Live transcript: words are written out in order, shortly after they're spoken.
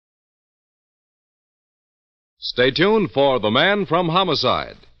Stay tuned for The Man from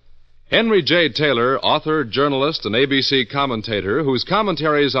Homicide. Henry J. Taylor, author, journalist, and ABC commentator, whose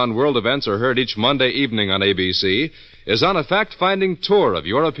commentaries on world events are heard each Monday evening on ABC, is on a fact-finding tour of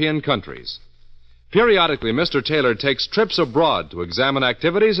European countries. Periodically, Mr. Taylor takes trips abroad to examine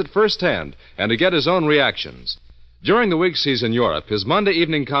activities at first hand and to get his own reactions. During the weeks he's in Europe, his Monday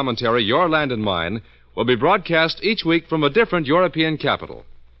evening commentary, Your Land and Mine, will be broadcast each week from a different European capital.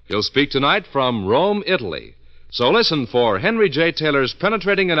 He'll speak tonight from Rome, Italy. So listen for Henry J. Taylor's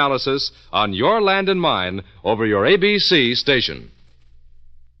penetrating analysis on Your Land and Mine over your ABC station.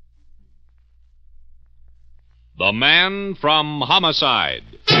 The Man from Homicide.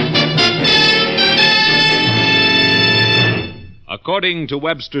 According to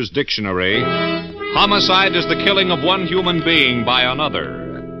Webster's dictionary, homicide is the killing of one human being by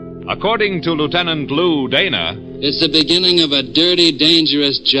another. According to Lieutenant Lou Dana, it's the beginning of a dirty,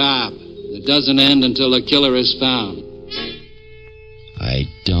 dangerous job that doesn't end until the killer is found. I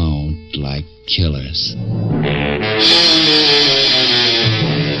don't like killers.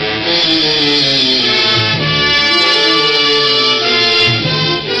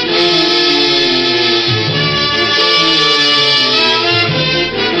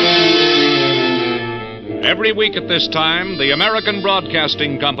 every week at this time, the American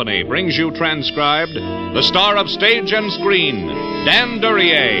Broadcasting Company brings you transcribed the star of stage and screen, Dan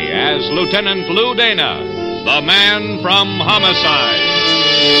Duryea, as Lieutenant Lou Dana, the man from Homicide.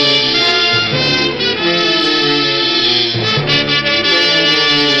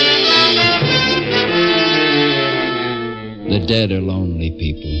 The dead are lonely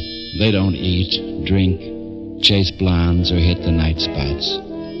people. They don't eat, drink, chase blondes, or hit the night spots.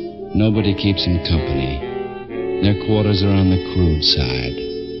 Nobody keeps them company. Their quarters are on the crude side.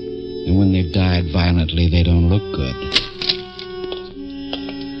 And when they've died violently, they don't look good.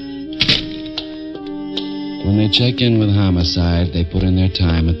 When they check in with Homicide, they put in their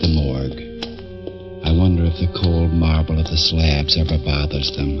time at the morgue. I wonder if the cold marble of the slabs ever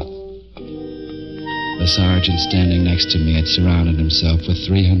bothers them. The sergeant standing next to me had surrounded himself with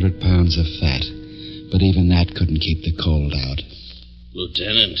 300 pounds of fat, but even that couldn't keep the cold out.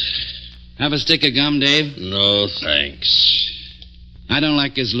 Lieutenant. Have a stick of gum, Dave? No, thanks. I don't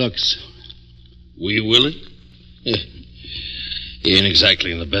like his looks. Wee Willie? He ain't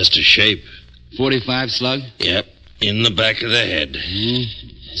exactly in the best of shape. 45 slug? Yep, in the back of the head.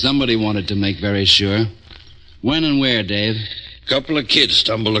 Somebody wanted to make very sure. When and where, Dave? Couple of kids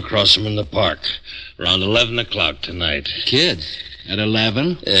stumbled across him in the park around 11 o'clock tonight. Kids? At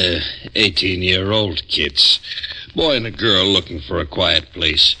 11? 18-year-old kids. Boy and a girl looking for a quiet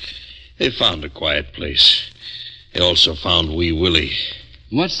place. They found a quiet place. They also found Wee Willie.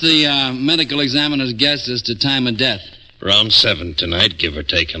 What's the medical examiner's guess as to time of death? Around 7 tonight, give or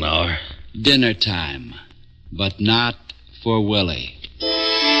take an hour. Dinner time. But not for Willie.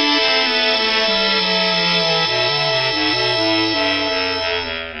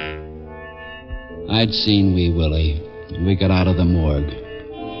 I'd seen Wee Willie. We got out of the morgue.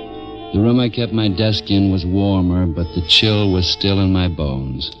 The room I kept my desk in was warmer, but the chill was still in my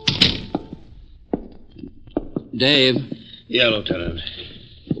bones. Dave. Yeah, Lieutenant.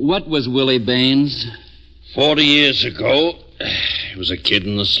 What was Willie Baines? 40 years ago, he was a kid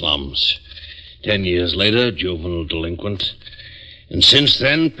in the slums. 10 years later, juvenile delinquent. And since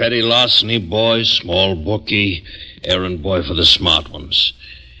then, petty larceny boy, small bookie, errand boy for the smart ones.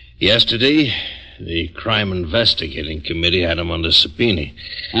 Yesterday, the Crime Investigating Committee had him under subpoena.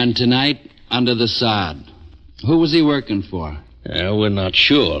 And tonight, under the sod. Who was he working for? We're not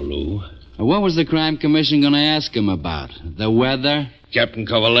sure, Lou. What was the Crime Commission going to ask him about? The weather? Captain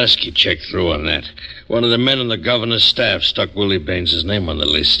Kowaleski checked through on that. One of the men on the governor's staff stuck Willie Baines' name on the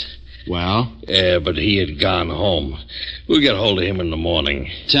list. Well? Yeah, but he had gone home. We'll get hold of him in the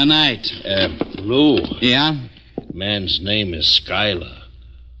morning. Tonight? Lou. Yeah? Man's name is Schuyler.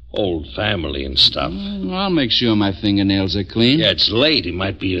 Old family and stuff. I'll make sure my fingernails are clean. Yeah, it's late. He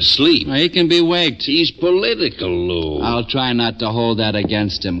might be asleep. He can be waked. He's political, Lou. I'll try not to hold that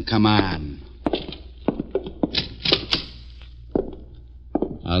against him. Come on.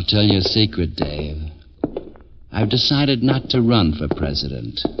 I'll tell you a secret, Dave. I've decided not to run for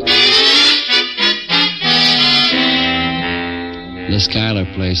president. The Schuyler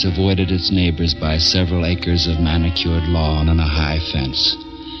place avoided its neighbors by several acres of manicured lawn and a high fence.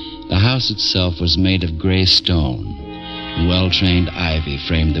 The house itself was made of gray stone, and well-trained ivy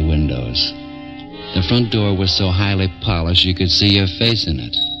framed the windows. The front door was so highly polished you could see your face in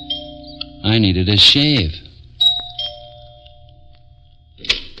it. I needed a shave.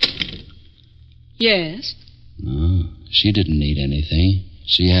 Yes? No, she didn't need anything.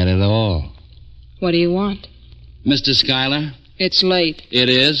 She had it all. What do you want? Mr. Schuyler? It's late. It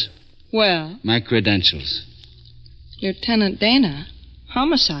is. Well, My credentials. Lieutenant Dana.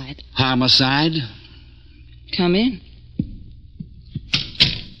 Homicide. Homicide? Come in.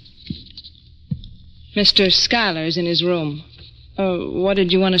 Mr. Schuyler's in his room. What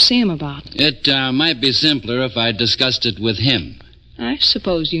did you want to see him about? It might be simpler if I discussed it with him. I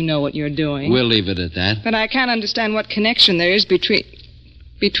suppose you know what you're doing. We'll leave it at that. But I can't understand what connection there is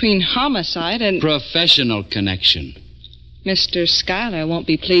between homicide and... Professional connection. Mr. Schuyler won't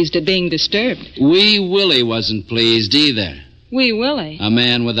be pleased at being disturbed. Wee Willie wasn't pleased either. Wee Willie? A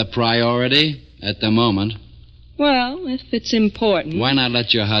man with a priority at the moment. Well, if it's important... Why not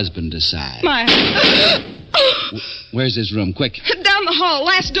let your husband decide? My... Where's his room? Quick. Down the hall,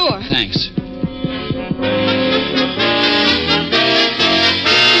 last door. Thanks.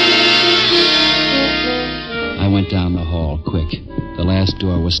 I went down the hall, quick. The last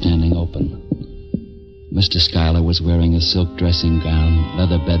door was standing open. Mr. Schuyler was wearing a silk dressing gown,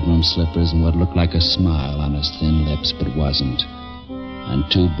 leather bedroom slippers, and what looked like a smile on his thin lips, but wasn't. And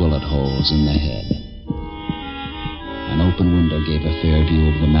 2 bullet holes in the head. An open window gave a fair view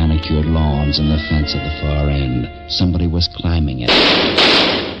of the manicured lawns and the fence at the far end. Somebody was climbing it.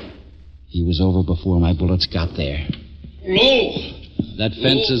 He was over before my bullets got there. Lou! That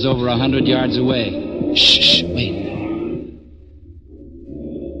fence is over 100 yards away. Shh, wait.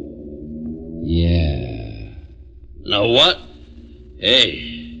 Yeah. Now what?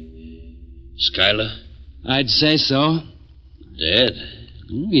 Hey, Schuyler? I'd say so. Dead.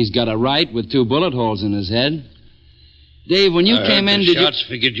 He's got a right with 2 bullet holes in his head. Dave, when you came in, did shots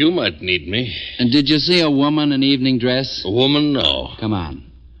figured you might need me. And did you see a woman in evening dress? A woman? No. Come on.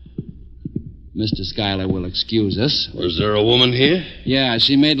 Mr. Schuyler will excuse us. Was there a woman here? Yeah,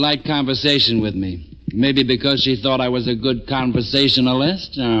 she made light conversation with me. Maybe because she thought I was a good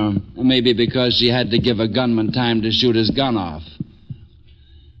conversationalist, or maybe because she had to give a gunman time to shoot his gun off.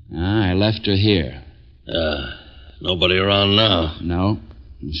 I left her here. Nobody around now. No.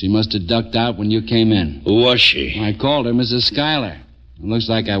 She must have ducked out when you came in. Who was she? I called her Mrs. Schuyler. It looks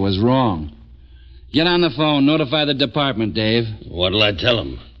like I was wrong. Get on the phone. Notify the department, Dave. What'll I tell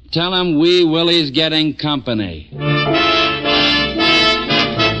him? Tell him Wee Willie's getting company.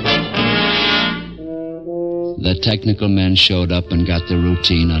 The technical men showed up and got the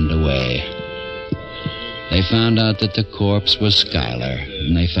routine underway. They found out that the corpse was Schuyler,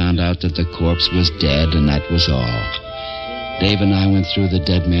 and they found out that the corpse was dead, and that was all. Dave and I went through the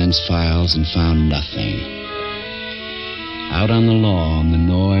dead man's files and found nothing. Out on the lawn, the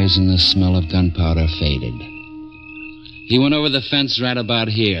noise and the smell of gunpowder faded. He went over the fence right about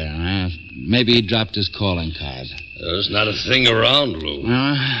here. Maybe he dropped his calling card. There's not a thing around, Lou.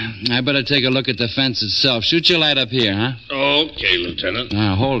 I better take a look at the fence itself. Shoot your light up here, huh? Okay, Lieutenant.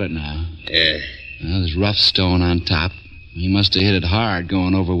 Now, hold it now. Yeah. Well, there's rough stone on top. He must have hit it hard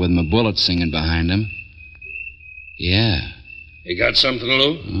going over with my bullet singing behind him. Yeah. You got something,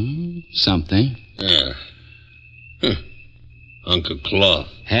 Lou? Something. Yeah. Hunk of cloth.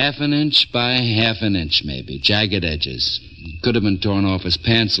 1/2 inch by 1/2 inch, maybe. Jagged edges. Could have been torn off his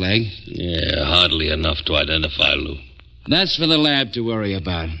pants leg. Yeah, hardly enough to identify, Lou. That's for the lab to worry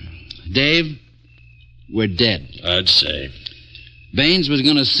about. Dave, we're dead. I'd say. Baines was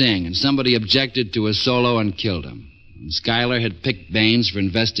going to sing, and somebody objected to his solo and killed him. When Schuyler had picked Baines for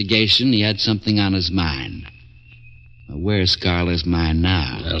investigation, he had something on his mind. Well, where's Schuyler's mind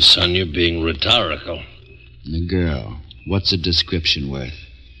now? Well, son, you're being rhetorical. The girl. What's a description worth?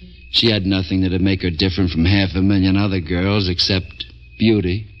 She had nothing that'd make her different from 500,000 other girls except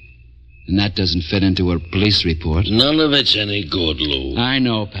beauty. And that doesn't fit into her police report. None of it's any good, Lou. I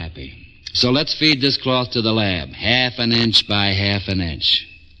know, Pappy. So let's feed this cloth to the lab. 1/2 inch by 1/2 inch.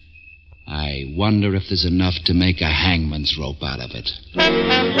 I wonder if there's enough to make a hangman's rope out of it.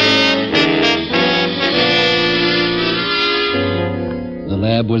 The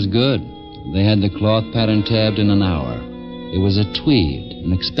lab was good. They had the cloth pattern tabbed in an hour. It was a tweed,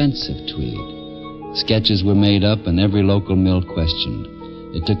 an expensive tweed. Sketches were made up and every local mill questioned.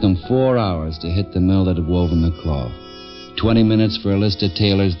 It took them 4 hours to hit the mill that had woven the cloth. 20 minutes for a list of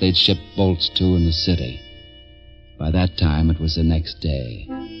tailors they'd shipped bolts to in the city. By that time, it was the next day,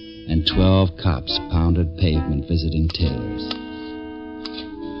 and 12 cops pounded pavement visiting tailors.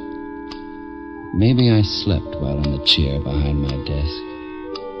 Maybe I slept while in the chair behind my desk.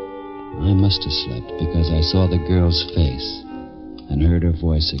 I must have slept because I saw the girl's face and heard her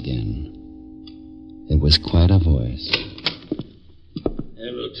voice again. It was quite a voice.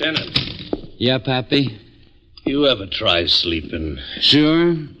 Hey, Lieutenant. Yeah, Pappy? You ever try sleeping?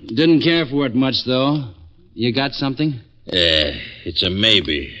 Sure. Didn't care for it much, though. You got something? Yeah, it's a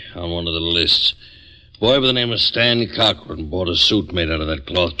maybe on one of the lists. Boy by the name of Stan Cochran bought a suit made out of that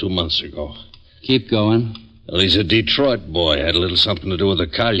cloth 2 months ago. Keep going. Well, he's a Detroit boy. Had a little something to do with the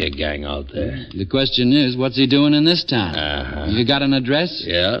Collier gang out there. The question is, what's he doing in this town? Uh-huh. You got an address?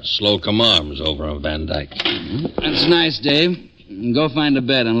 Yeah, Slocum Arms over on Van Dyke. That's nice, Dave. Go find a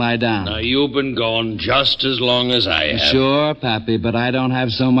bed and lie down. Now, you've been gone just as long as I have. Sure, Pappy, but I don't have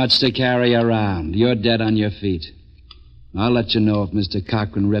so much to carry around. You're dead on your feet. I'll let you know if Mr.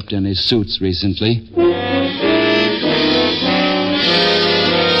 Cochran ripped any suits recently.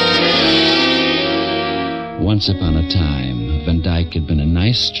 Once upon a time, Van Dyke had been a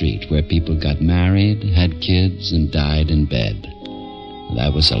nice street where people got married, had kids, and died in bed.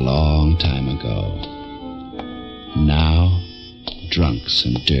 That was a long time ago. Now, drunks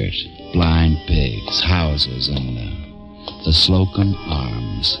and dirt, blind pigs, houses, and the Slocum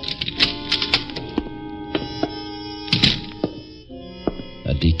Arms.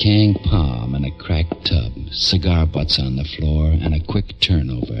 A decaying palm and a cracked tub, cigar butts on the floor, and a quick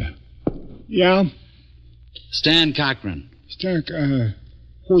turnover. Yeah? Stan Cochran.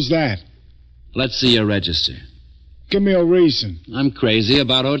 Who's that? Let's see your register. Give me a reason. I'm crazy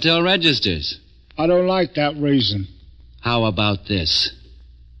about hotel registers. I don't like that reason. How about this?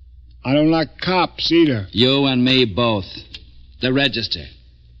 I don't like cops either. You and me both. The register.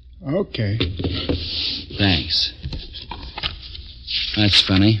 Okay. Thanks. That's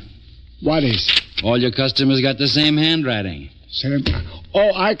funny. What is? All your customers got the same handwriting. Same.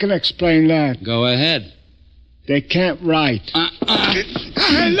 Oh, I can explain that. Go ahead. They can't write.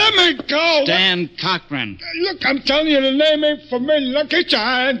 Hey, let me go. Stan Cochran. Look, I'm telling you, the name ain't familiar. Look, get your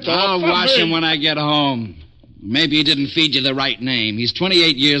hands off I'll of wash me. him when I get home. Maybe he didn't feed you the right name. He's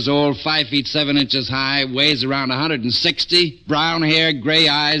 28 years old, 5 feet 7 inches high, weighs around 160, brown hair, gray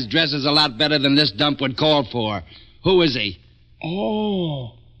eyes, dresses a lot better than this dump would call for. Who is he?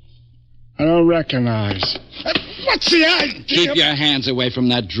 Oh. I don't recognize. What's the idea? Keep your hands away from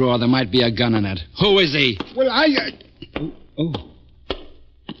that drawer. There might be a gun in it. Who is he? Well, Oh.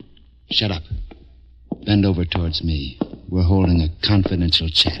 Shut up. Bend over towards me. We're holding a confidential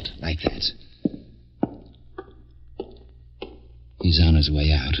chat, like that. He's on his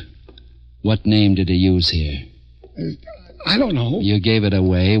way out. What name did he use here? I don't know. You gave it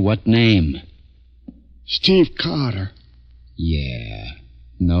away. What name? Steve Carter. Yeah.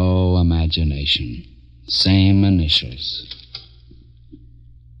 No imagination. Same initials.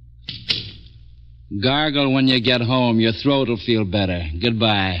 Gargle when you get home. Your throat will feel better.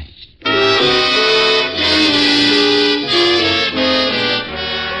 Goodbye.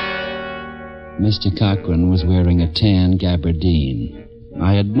 Mr. Cochran was wearing a tan gabardine.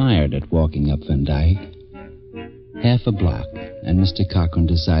 I admired it walking up Van Dyke. Half a block, and Mr. Cochran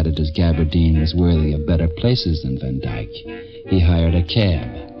decided his gabardine was worthy of better places than Van Dyke. He hired a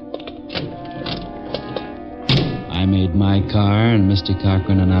cab. I made my car, and Mr.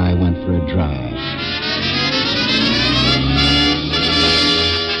 Cochran and I went for a drive.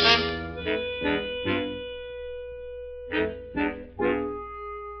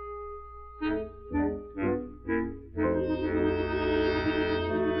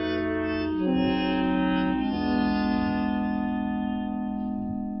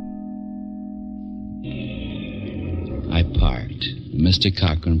 I parked. Mr.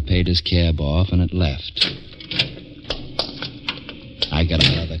 Cochran paid his cab off, and it left. I got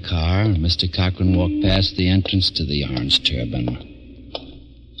out of the car, and Mr. Cochran walked past the entrance to the Orange Turban.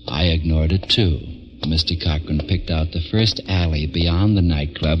 I ignored it, too. Mr. Cochran picked out the first alley beyond the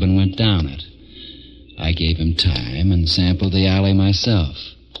nightclub and went down it. I gave him time and sampled the alley myself.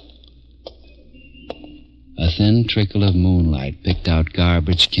 A thin trickle of moonlight picked out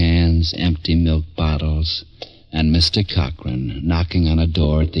garbage cans, empty milk bottles, and Mr. Cochran knocking on a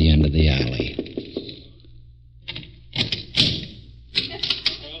door at the end of the alley.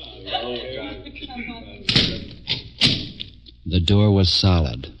 The door was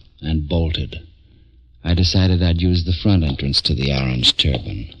solid and bolted. I decided I'd use the front entrance to the Orange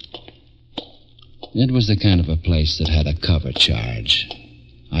Turban. It was the kind of a place that had a cover charge.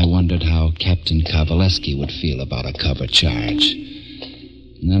 I wondered how Captain Kowaleski would feel about a cover charge.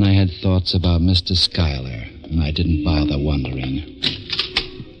 And then I had thoughts about Mr. Schuyler, and I didn't bother wondering.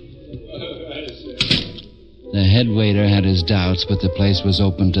 The head waiter had his doubts, but the place was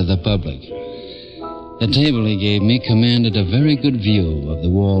open to the public. The table he gave me commanded a very good view of the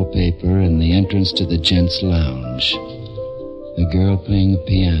wallpaper and the entrance to the gents' lounge. The girl playing the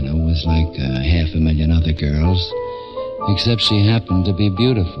piano was like 500,000 other girls, except she happened to be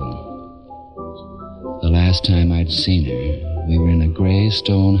beautiful. The last time I'd seen her, we were in a gray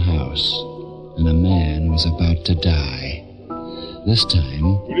stone house, and a man was about to die. This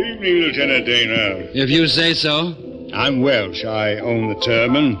time, evening, Lieutenant Dana. If you say so. I'm Welsh. I own the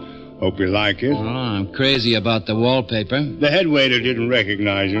Turban. Hope you like it. Oh, I'm crazy about the wallpaper. The head waiter didn't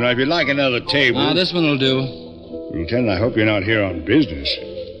recognize you. Now, if you'd like another table... This one will do. Lieutenant, I hope you're not here on business.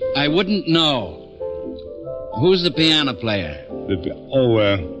 I wouldn't know. Who's the piano player?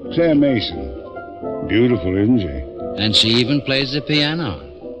 Claire Mason. Beautiful, isn't she? And she even plays the piano.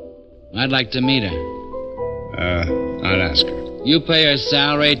 I'd like to meet her. I'll ask her. You pay her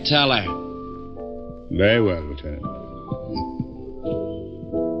salary, tell her. Very well, Lieutenant.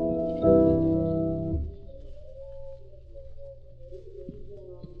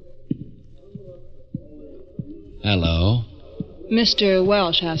 Hello. Mr.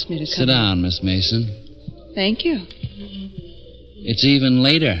 Welsh asked me to come. Sit down, Miss Mason. Thank you. It's even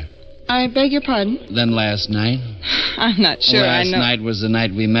later I beg your pardon? than last night. I'm not sure I Last know. night was the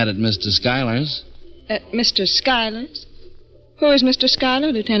night we met at Mr. Schuyler's. At Mr. Schuyler's? Who is Mr.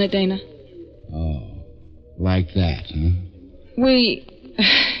 Schuyler, Lieutenant Dana? Oh, like that, huh?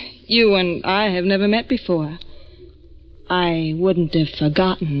 You and I have never met before. I wouldn't have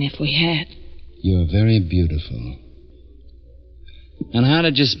forgotten if we had. You're very beautiful. And how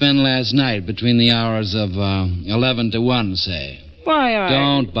did you spend last night between the hours of 11 to 1, say? Why,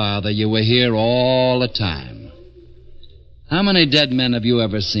 Don't bother. You were here all the time. How many dead men have you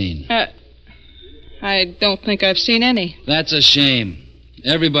ever seen? I don't think I've seen any. That's a shame.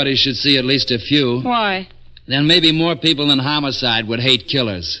 Everybody should see at least a few. Why? Then maybe more people than Homicide would hate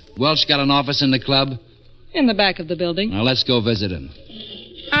killers. Welch got an office in the club? In the back of the building. Now, let's go visit him.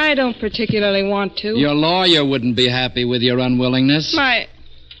 I don't particularly want to. Your lawyer wouldn't be happy with your unwillingness. I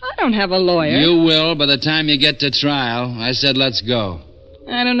don't have a lawyer. You will by the time you get to trial. I said let's go.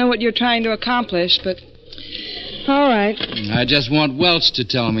 I don't know what you're trying to accomplish, but... All right. I just want Welch to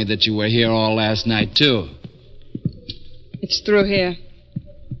tell me that you were here all last night, too. It's through here.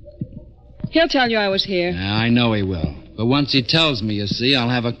 He'll tell you I was here. Now, I know he will. But once he tells me, you see, I'll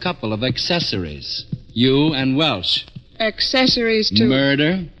have a couple of accessories. You and Welch. Accessories to...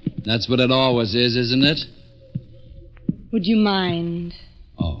 Murder? That's what it always is, isn't it? Would you mind?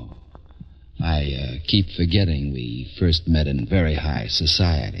 Oh, I keep forgetting we first met in very high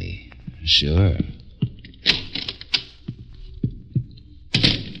society. Sure.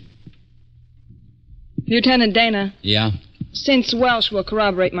 Lieutenant Dana. Yeah? Since Welsh will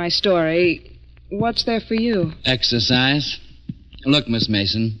corroborate my story, what's there for you? Exercise? Look, Miss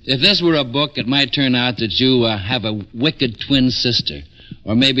Mason, if this were a book, it might turn out that you have a wicked twin sister.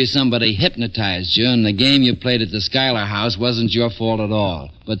 Or maybe somebody hypnotized you and the game you played at the Schuyler house wasn't your fault at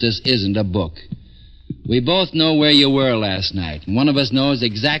all. But this isn't a book. We both know where you were last night, and one of us knows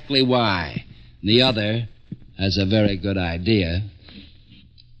exactly why. The other has a very good idea.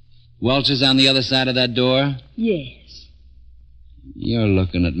 Welch is on the other side of that door? Yes. You're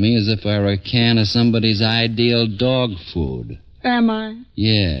looking at me as if I were a can of somebody's ideal dog food. Am I?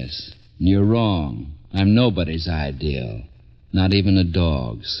 Yes. And you're wrong. I'm nobody's ideal. Not even a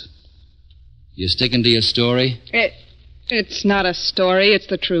dog's. You sticking to your story? It's not a story. It's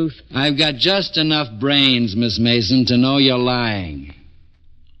the truth. I've got just enough brains, Miss Mason, to know you're lying.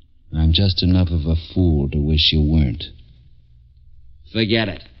 I'm just enough of a fool to wish you weren't. Forget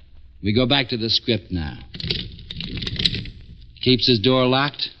it. We go back to the script now. Keeps his door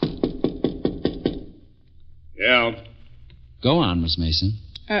locked? Yeah. Go on, Miss Mason.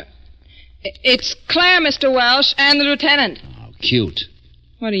 It's Claire, Mr. Welsh, and the lieutenant. Oh, cute.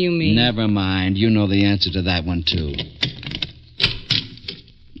 What do you mean? Never mind. You know the answer to that one, too.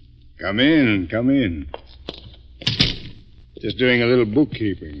 Come in. Just doing a little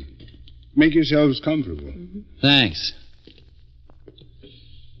bookkeeping. Make yourselves comfortable. Mm-hmm. Thanks.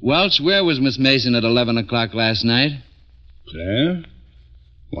 Welch, where was Miss Mason at 11 o'clock last night? Claire?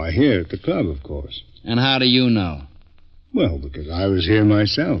 Why, here at the club, of course. And how do you know? Well, because I was here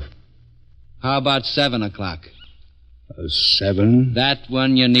myself. How about 7 o'clock? 7? That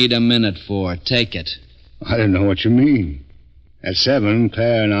one you need a minute for. Take it. I don't know what you mean. At 7,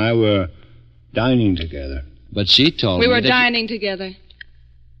 Claire and I were dining together. But she told me We were that dining together.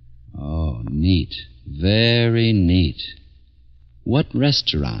 Oh, neat. Very neat. What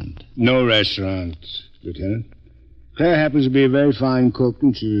restaurant? No restaurant, Lieutenant. Claire happens to be a very fine cook,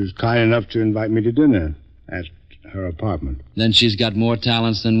 and she was kind enough to invite me to dinner at her apartment. Then she's got more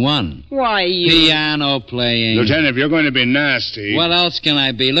talents than one. Why, you... Piano playing. Lieutenant, if you're going to be nasty... What else can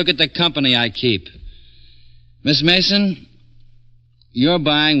I be? Look at the company I keep. Miss Mason, you're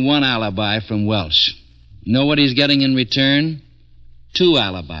buying one alibi from Welsh. Know what he's getting in return? 2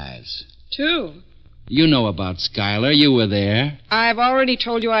 alibis. 2? You know about Schuyler. You were there. I've already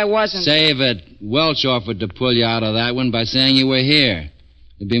told you I wasn't. Save it. Welch offered to pull you out of that one by saying you were here.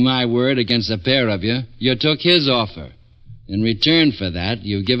 It'd be my word against the pair of you. You took his offer. In return for that,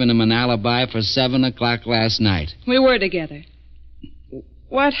 you've given him an alibi for 7 o'clock last night. We were together.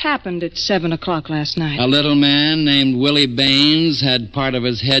 What happened at 7 o'clock last night? A little man named Willie Baines had part of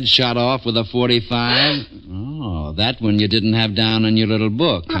his head shot off with a .45. Oh, that one you didn't have down in your little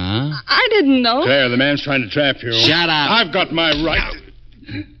book, huh? I didn't know. Claire, the man's trying to trap you. Shut up. I've got my right.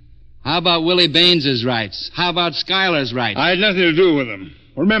 How about Willie Baines's rights? How about Schuyler's rights? I had nothing to do with him.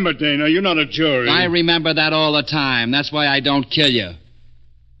 Remember, Dana, you're not a jury. I remember that all the time. That's why I don't kill you.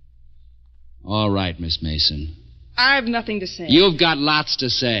 All right, Miss Mason. I have nothing to say. You've got lots to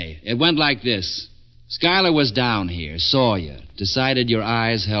say. It went like this. Schuyler was down here, saw you, decided your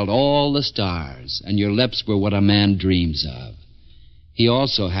eyes held all the stars, and your lips were what a man dreams of. He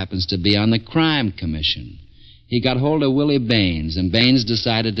also happens to be on the crime commission. He got hold of Willie Baines, and Baines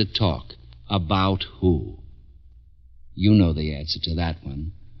decided to talk. About who? You know the answer to that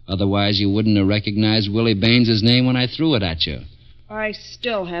one. Otherwise, you wouldn't have recognized Willie Baines's name when I threw it at you. I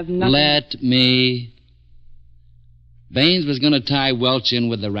still have nothing. Let me. Baines was going to tie Welch in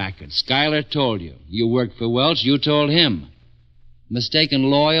with the racket. Schuyler told you. You worked for Welch, you told him. Mistaken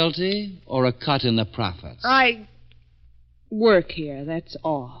loyalty or a cut in the profits? I work here, that's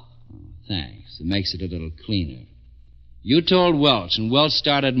all. Thanks. It makes it a little cleaner. You told Welch, and Welch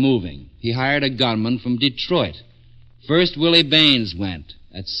started moving. He hired a gunman from Detroit. First, Willie Baines went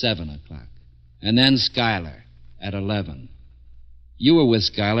at 7 o'clock, and then Schuyler at 11. You were with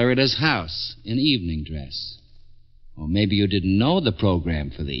Schuyler at his house in evening dress. Or maybe you didn't know the program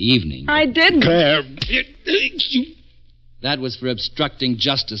for the evening. I didn't. Claire, That was for obstructing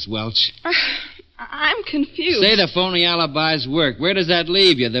justice, Welch. I'm confused. Say the phony alibis work. Where does that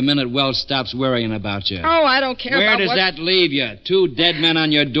leave you the minute Welch stops worrying about you? Oh, I don't care Where about does what... that leave you? 2 dead men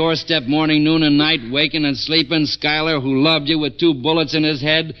on your doorstep morning, noon, and night, waking and sleeping. Schuyler, who loved you with 2 bullets in his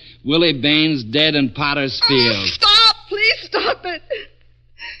head. Willie Baines, dead in Potter's Field. Oh, stop! Please stop it.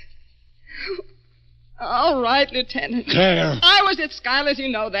 All right, Lieutenant. Claire. I was at Schuyler's, you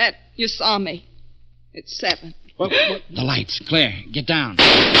know that. You saw me. It's 7. What? The lights. Claire, get down.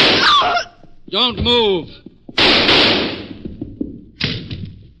 Don't move.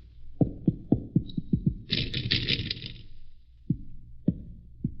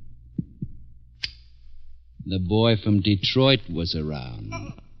 The boy from Detroit was around.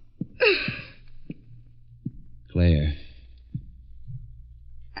 Claire,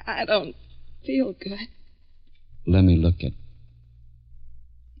 I don't feel good. let me look at...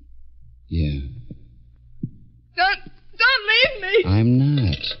 Yeah. Don't leave me. I'm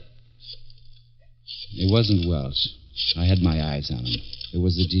not. It wasn't Welch. I had my eyes on him. It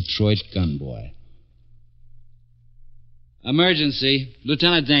was the Detroit gun boy. Emergency.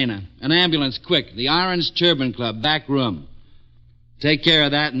 Lieutenant Dana. An ambulance, quick. The Orange Turban Club, back room. Take care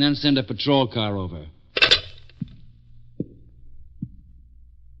of that and then send a patrol car over.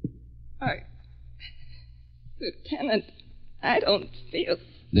 Lieutenant, I don't feel...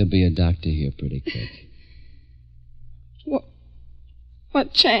 There'll be a doctor here pretty quick.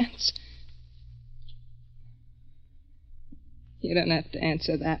 What chance? You don't have to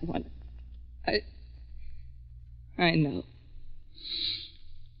answer that one. I know.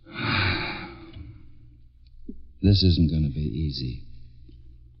 This isn't going to be easy.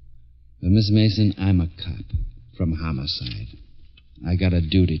 But, Miss Mason, I'm a cop from Homicide. I got a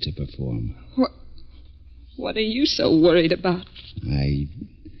duty to perform. What are you so worried about? I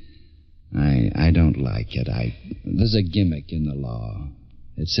don't like it. There's a gimmick in the law.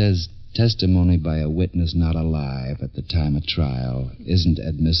 It says testimony by a witness not alive at the time of trial isn't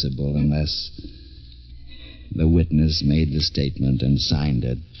admissible unless the witness made the statement and signed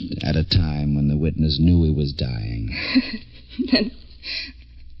it at a time when the witness knew he was dying. Then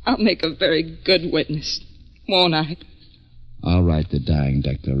I'll make a very good witness, won't I? I'll write the dying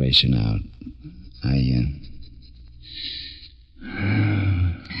declaration out.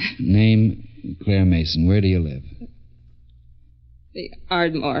 Name, Claire Mason. Where do you live? The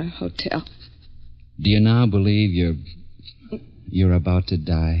Ardmore Hotel. Do you now believe you're about to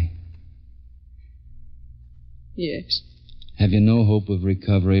die? Yes. Have you no hope of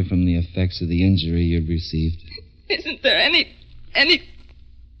recovery from the effects of the injury you've received? Isn't there any...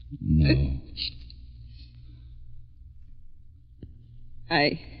 No.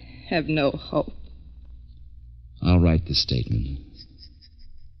 I have no hope. I'll write the statement.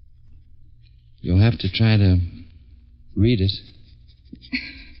 You'll have to try to read it.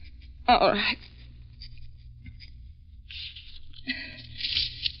 All right.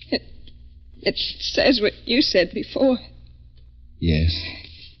 It says what you said before. Yes.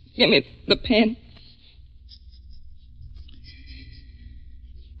 Give me the pen.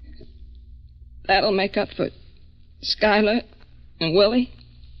 that'll make up for Skylar and Willie?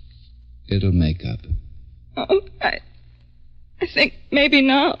 It'll make up. Oh, I think maybe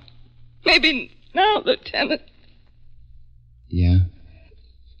now. Maybe now, Lieutenant. Yeah?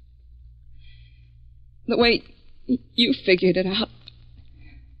 The way you figured it out,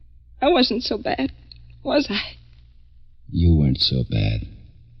 I wasn't so bad, was I? You weren't so bad.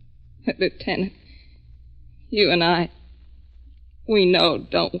 Lieutenant, you and I, we know,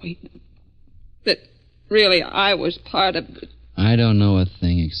 don't we, that really I was part of the... I don't know a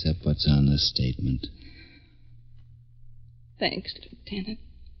thing except what's on this statement. Thanks, Lieutenant.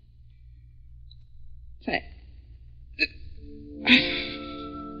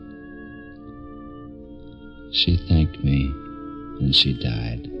 She thanked me, and she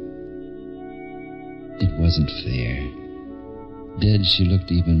died. It wasn't fair. Dead, she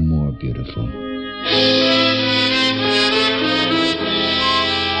looked even more beautiful.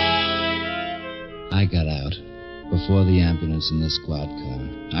 I got out, before the ambulance and the squad car.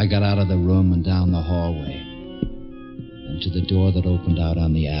 I got out of the room and down the hallway, and to the door that opened out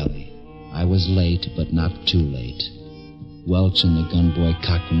on the alley. I was late, but not too late. Welch and the gunboy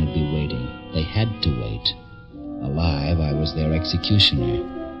Cochran would be waiting. They had to wait. Alive, I was their executioner.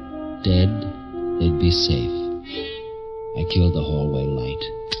 Dead, they'd be safe. I killed the hallway light,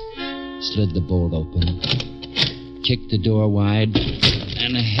 slid the bolt open, kicked the door wide,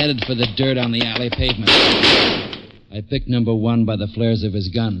 and headed for the dirt on the alley pavement. I picked number one by the flares of his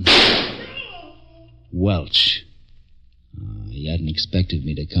gun. Welch. He hadn't expected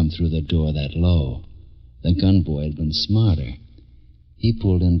me to come through the door that low. The gunboy had been smarter. He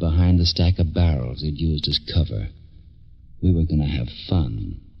pulled in behind the stack of barrels he'd used as cover. We were going to have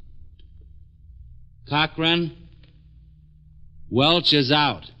fun. Cochran, Welch is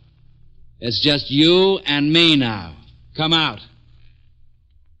out. It's just you and me now. Come out.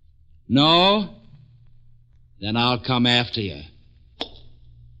 No? Then I'll come after you.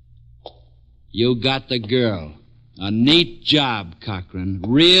 You got the girl. A neat job, Cochran.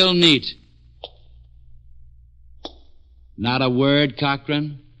 Real neat. Not a word,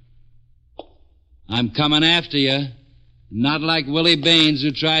 Cochran? I'm coming after you. Not like Willie Baines,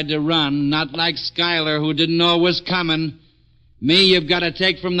 who tried to run. Not like Skylar, who didn't know it was coming. Me, you've got to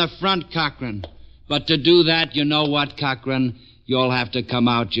take from the front, Cochran. But to do that, you know what, Cochran? You'll have to come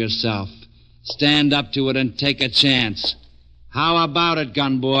out yourself. Stand up to it and take a chance. How about it,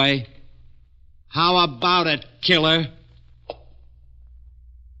 gunboy? How about it, killer?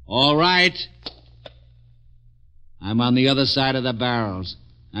 All right. I'm on the other side of the barrels.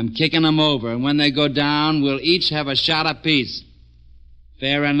 I'm kicking them over, and when they go down, we'll each have a shot apiece.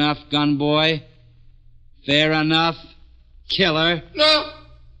 Fair enough, gunboy? Fair enough, killer? No!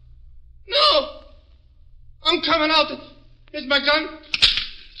 I'm coming out. Here's my gun.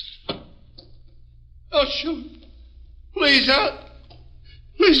 Don't shoot. Please,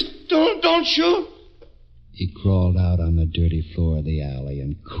 please, don't shoot. He crawled out on the dirty floor of the alley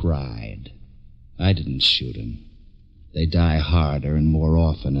and cried. I didn't shoot him. They die harder and more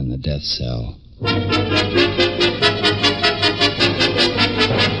often in the death cell. The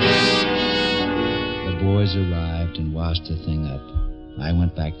boys arrived and washed the thing up. I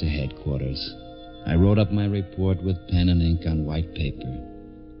went back to headquarters. I wrote up my report with pen and ink on white paper.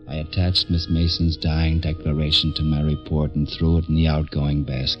 I attached Miss Mason's dying declaration to my report and threw it in the outgoing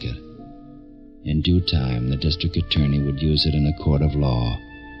basket. In due time, the district attorney would use it in a court of law,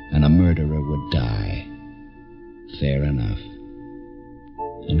 and a murderer would die. Fair enough.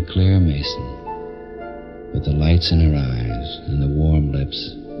 And Claire Mason, with the lights in her eyes and the warm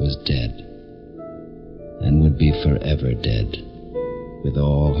lips, was dead, and would be forever dead, with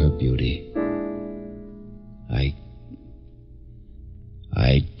all her beauty.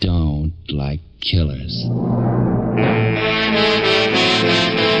 I don't like killers.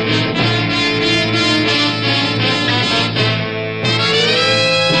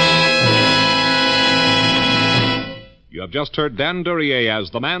 You have just heard Dan Duryea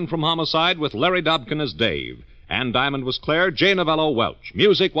as the man from Homicide with Larry Dobkin as Dave. Ann Diamond was Claire, Jay Novello Welch.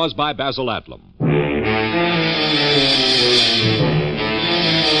 Music was by Basil Adlam.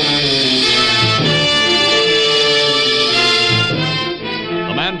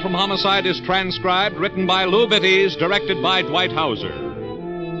 The Man from Homicide is transcribed, written by Lou Bitties, directed by Dwight Hauser.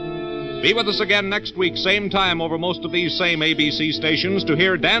 Be with us again next week, same time, over most of these same ABC stations, to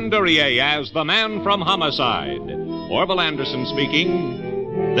hear Dan Duryea as the Man from Homicide. Orville Anderson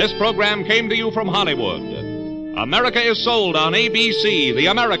speaking. This program came to you from Hollywood. America is sold on ABC, the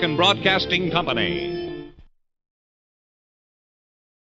American Broadcasting Company.